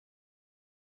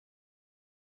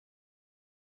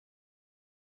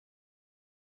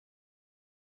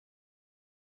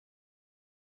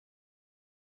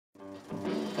Based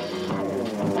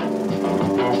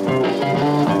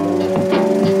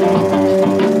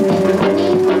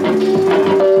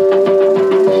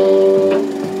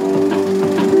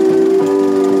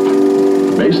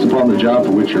upon the job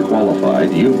for which you're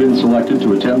qualified, you've been selected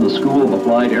to attend the School of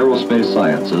Applied Aerospace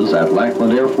Sciences at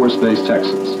Lackland Air Force Base,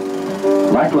 Texas.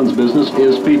 Lackland's business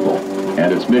is people,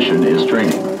 and its mission is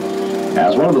training.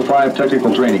 As one of the 5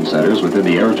 technical training centers within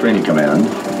the Air Training Command,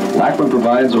 Lackland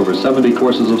provides over 70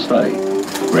 courses of study,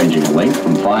 ranging in length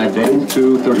from 5 days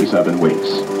to 37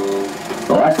 weeks.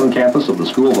 The Lackland campus of the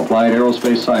School of Applied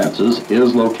Aerospace Sciences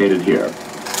is located here.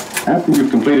 After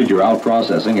you've completed your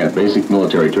out-processing at Basic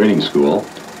Military Training School,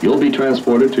 you'll be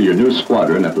transported to your new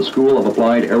squadron at the School of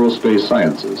Applied Aerospace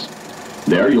Sciences.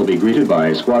 There you'll be greeted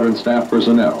by squadron staff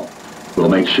personnel who will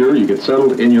make sure you get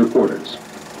settled in your quarters.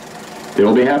 They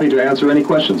will be happy to answer any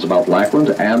questions about Lackland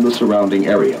and the surrounding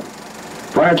area.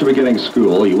 Prior to beginning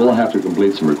school, you will have to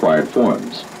complete some required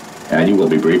forms, and you will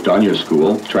be briefed on your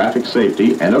school, traffic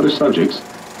safety, and other subjects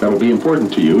that will be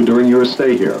important to you during your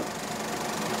stay here.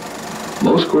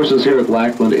 Most courses here at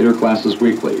Lackland enter classes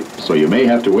weekly, so you may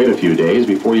have to wait a few days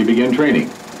before you begin training.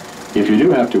 If you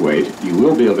do have to wait, you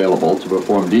will be available to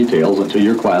perform details until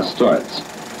your class starts.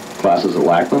 Classes at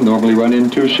Lackland normally run in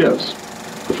 2 shifts.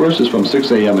 The first is from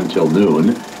 6 a.m. until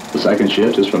noon. The second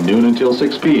shift is from noon until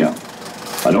 6 p.m.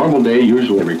 A normal day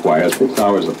usually requires 6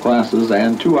 hours of classes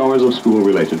and 2 hours of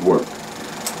school-related work.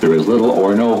 There is little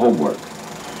or no homework.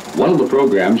 One of the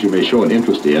programs you may show an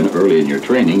interest in early in your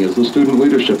training is the Student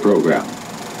Leadership Program.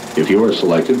 If you are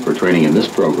selected for training in this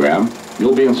program,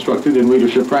 you'll be instructed in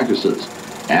leadership practices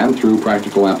and, through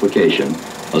practical application,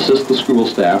 assist the school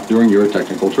staff during your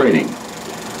technical training.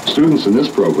 Students in this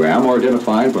program are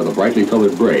identified by the brightly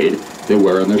colored braid they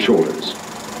wear on their shoulders.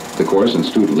 The course in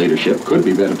student leadership could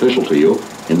be beneficial to you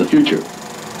in the future.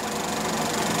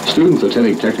 Students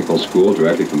attending technical school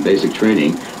directly from basic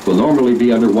training will normally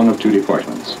be under one of 2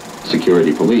 departments,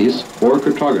 Security Police or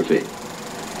Cryptography.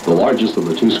 The largest of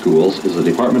the 2 schools is the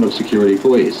Department of Security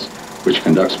Police, which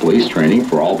conducts police training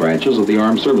for all branches of the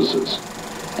armed services.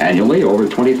 Annually, over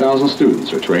 20,000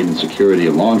 students are trained in security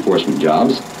and law enforcement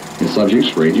jobs in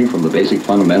subjects ranging from the basic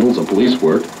fundamentals of police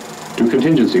work to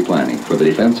contingency planning for the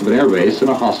defense of an air base in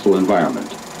a hostile environment.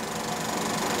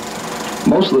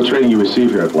 Most of the training you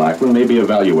receive here at Lackland may be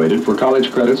evaluated for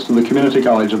college credits to the Community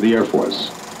College of the Air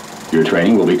Force. Your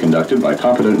training will be conducted by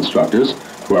competent instructors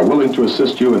who are willing to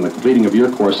assist you in the completing of your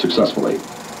course successfully.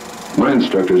 My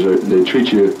instructors, they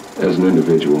treat you as an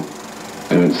individual,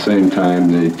 and at the same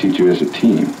time they teach you as a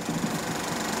team,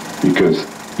 because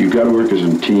you've got to work as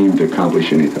a team to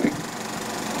accomplish anything.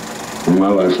 When my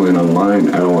life's laying on the line,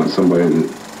 I don't want somebody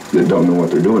that don't know what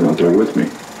they're doing out there with me.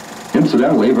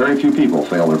 Incidentally, very few people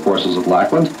fail their courses at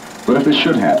Lackland, but if this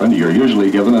should happen, you're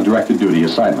usually given a directed duty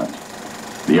assignment.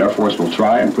 The Air Force will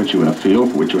try and put you in a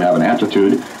field for which you have an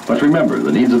aptitude, but remember,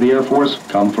 the needs of the Air Force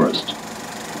come first.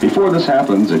 Before this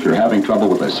happens, if you're having trouble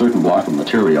with a certain block of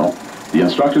material, the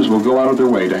instructors will go out of their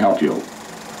way to help you.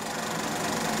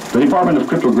 The Department of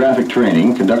Cryptographic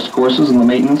Training conducts courses in the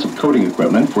maintenance of coding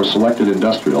equipment for selected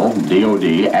industrial,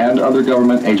 DoD, and other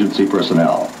government agency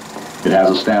personnel. It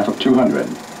has a staff of 200.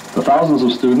 The thousands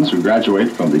of students who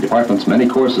graduate from the department's many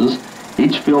courses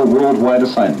each fill worldwide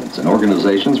assignments in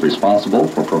organizations responsible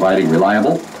for providing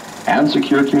reliable and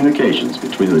secure communications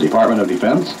between the Department of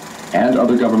Defense and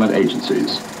other government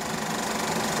agencies.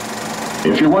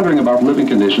 If you're wondering about living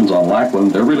conditions on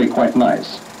Lackland, they're really quite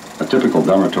nice. A typical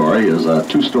dormitory is a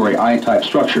 2-story I-type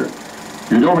structure.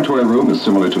 Your dormitory room is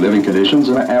similar to living conditions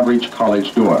in an average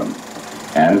college dorm,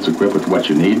 and it's equipped with what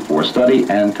you need for study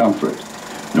and comfort.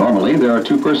 Normally, there are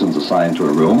 2 persons assigned to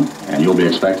a room, and you'll be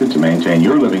expected to maintain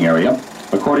your living area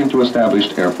according to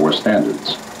established Air Force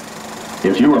standards.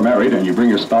 If you are married and you bring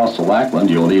your spouse to Lackland,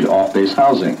 you'll need off-base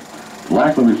housing. The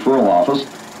Lackland Referral Office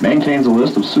maintains a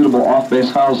list of suitable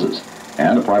off-base houses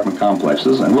and apartment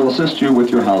complexes and will assist you with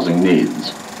your housing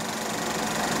needs.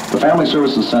 The Family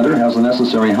Services Center has the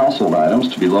necessary household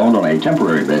items to be loaned on a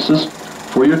temporary basis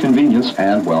for your convenience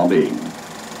and well-being.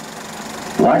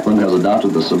 Lackland has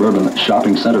adopted the suburban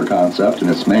shopping center concept in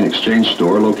its main exchange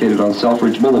store located on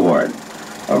Selfridge Boulevard.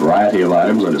 A variety of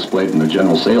items are displayed in the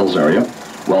general sales area,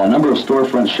 while a number of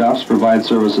storefront shops provide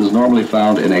services normally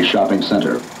found in a shopping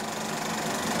center.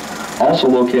 Also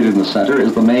located in the center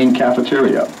is the main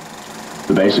cafeteria.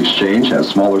 The base exchange has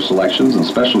smaller selections and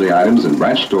specialty items in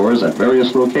branch stores at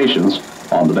various locations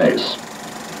on the base.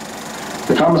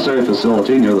 The commissary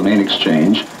facility near the main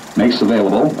exchange makes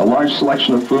available a large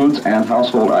selection of foods and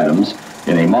household items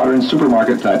in a modern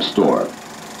supermarket-type store.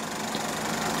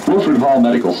 Wilford Hall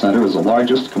Medical Center is the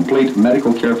largest complete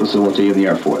medical care facility in the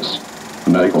Air Force.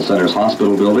 The Medical Center's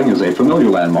hospital building is a familiar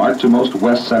landmark to most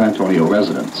West San Antonio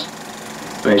residents.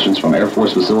 Patients from Air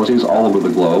Force facilities all over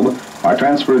the globe are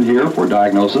transferred here for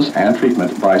diagnosis and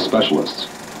treatment by specialists.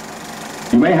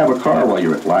 You may have a car while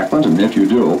you're at Lackland, and if you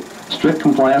do, strict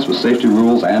compliance with safety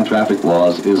rules and traffic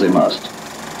laws is a must.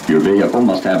 Your vehicle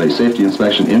must have a safety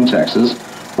inspection in Texas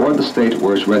or the state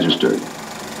where it's registered.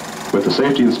 With the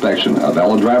safety inspection, a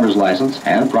valid driver's license,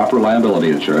 and proper liability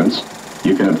insurance,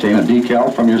 you can obtain a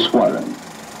decal from your squadron.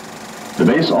 The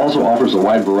base also offers a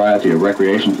wide variety of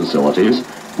recreation facilities,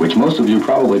 which most of you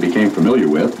probably became familiar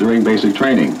with during basic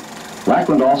training.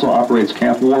 Lackland also operates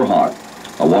Camp Warhawk,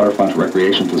 a waterfront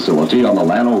recreation facility on the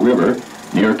Llano River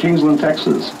near Kingsland,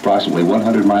 Texas, approximately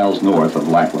 100 miles north of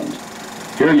Lackland.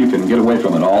 Here you can get away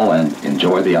from it all and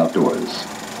enjoy the outdoors.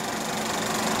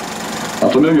 A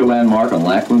familiar landmark on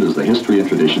Lackland is the History and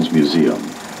Traditions Museum.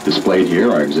 Displayed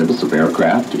here are exhibits of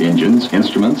aircraft, engines,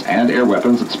 instruments, and air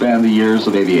weapons that span the years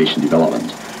of aviation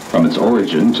development, from its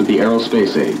origin to the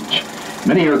Aerospace age.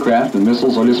 Many aircraft and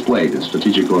missiles are displayed in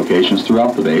strategic locations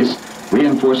throughout the base,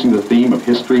 reinforcing the theme of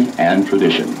history and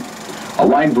tradition. A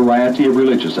wide variety of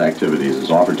religious activities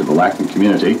is offered to the Lackland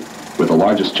community. With the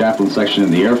largest chaplain section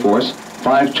in the Air Force,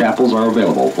 5 chapels are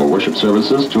available for worship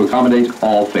services to accommodate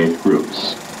all faith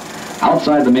groups.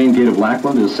 Outside the main gate of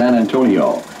Lackland is San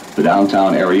Antonio. The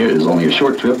downtown area is only a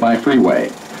short trip by freeway.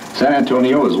 San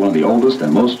Antonio is one of the oldest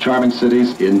and most charming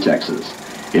cities in Texas.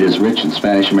 It is rich in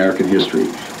Spanish-American history,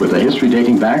 with a history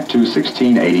dating back to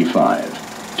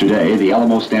 1685. Today, the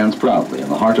Alamo stands proudly in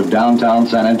the heart of downtown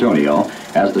San Antonio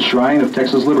as the shrine of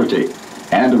Texas liberty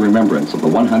and a remembrance of the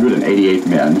 188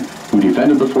 men who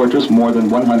defended the fortress more than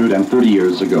 130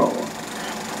 years ago.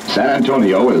 San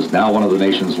Antonio is now one of the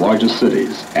nation's largest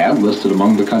cities and listed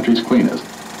among the country's cleanest.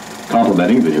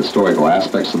 Complementing the historical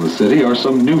aspects of the city are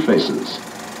some new faces.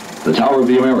 The Tower of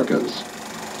the Americas,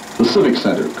 the Civic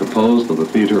Center, composed of the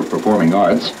Theater of Performing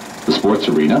Arts, the Sports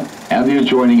Arena, and the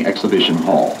adjoining Exhibition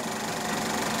Hall.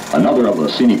 Another of the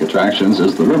scenic attractions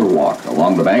is the Riverwalk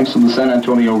along the banks of the San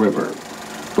Antonio River.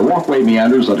 The walkway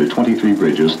meanders under 23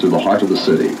 bridges through the heart of the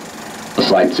city. A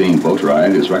sightseeing boat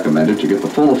ride is recommended to get the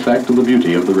full effect of the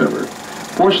beauty of the river.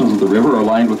 Portions of the river are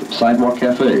lined with sidewalk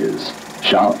cafes,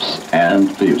 shops,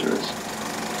 and theaters.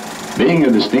 Being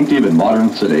a distinctive and modern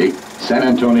city, San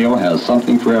Antonio has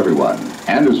something for everyone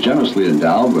and is generously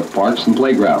endowed with parks and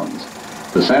playgrounds.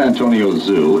 The San Antonio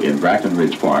Zoo in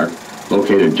Brackenridge Park,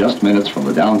 located just minutes from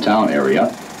the downtown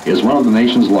area, is one of the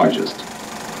nation's largest.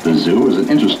 The zoo is an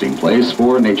interesting place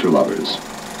for nature lovers.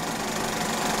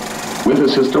 With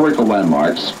its historical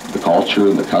landmarks, the culture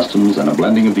and the customs, and a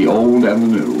blending of the old and the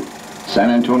new, San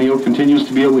Antonio continues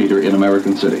to be a leader in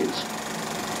American cities.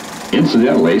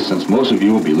 Incidentally, since most of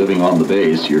you will be living on the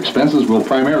base, your expenses will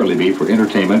primarily be for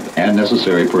entertainment and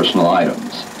necessary personal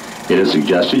items. It is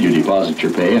suggested you deposit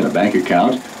your pay in a bank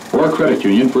account or a credit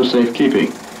union for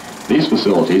safekeeping. These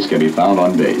facilities can be found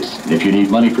on base. If you need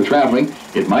money for traveling,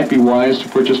 it might be wise to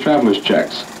purchase traveler's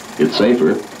checks. It's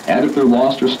safer, and if they're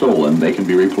lost or stolen, they can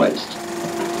be replaced.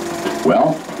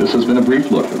 Well, this has been a brief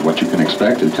look at what you can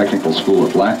expect in Technical School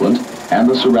at Lackland and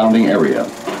the surrounding area.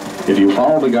 If you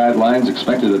follow the guidelines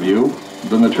expected of you,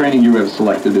 then the training you have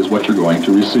selected is what you're going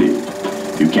to receive.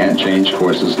 You can't change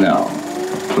courses now.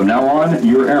 From now on,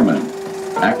 you're airmen.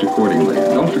 Act accordingly.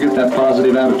 Don't forget that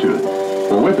positive attitude.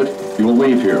 For with it, you will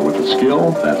leave here with a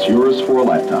skill that's yours for a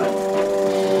lifetime.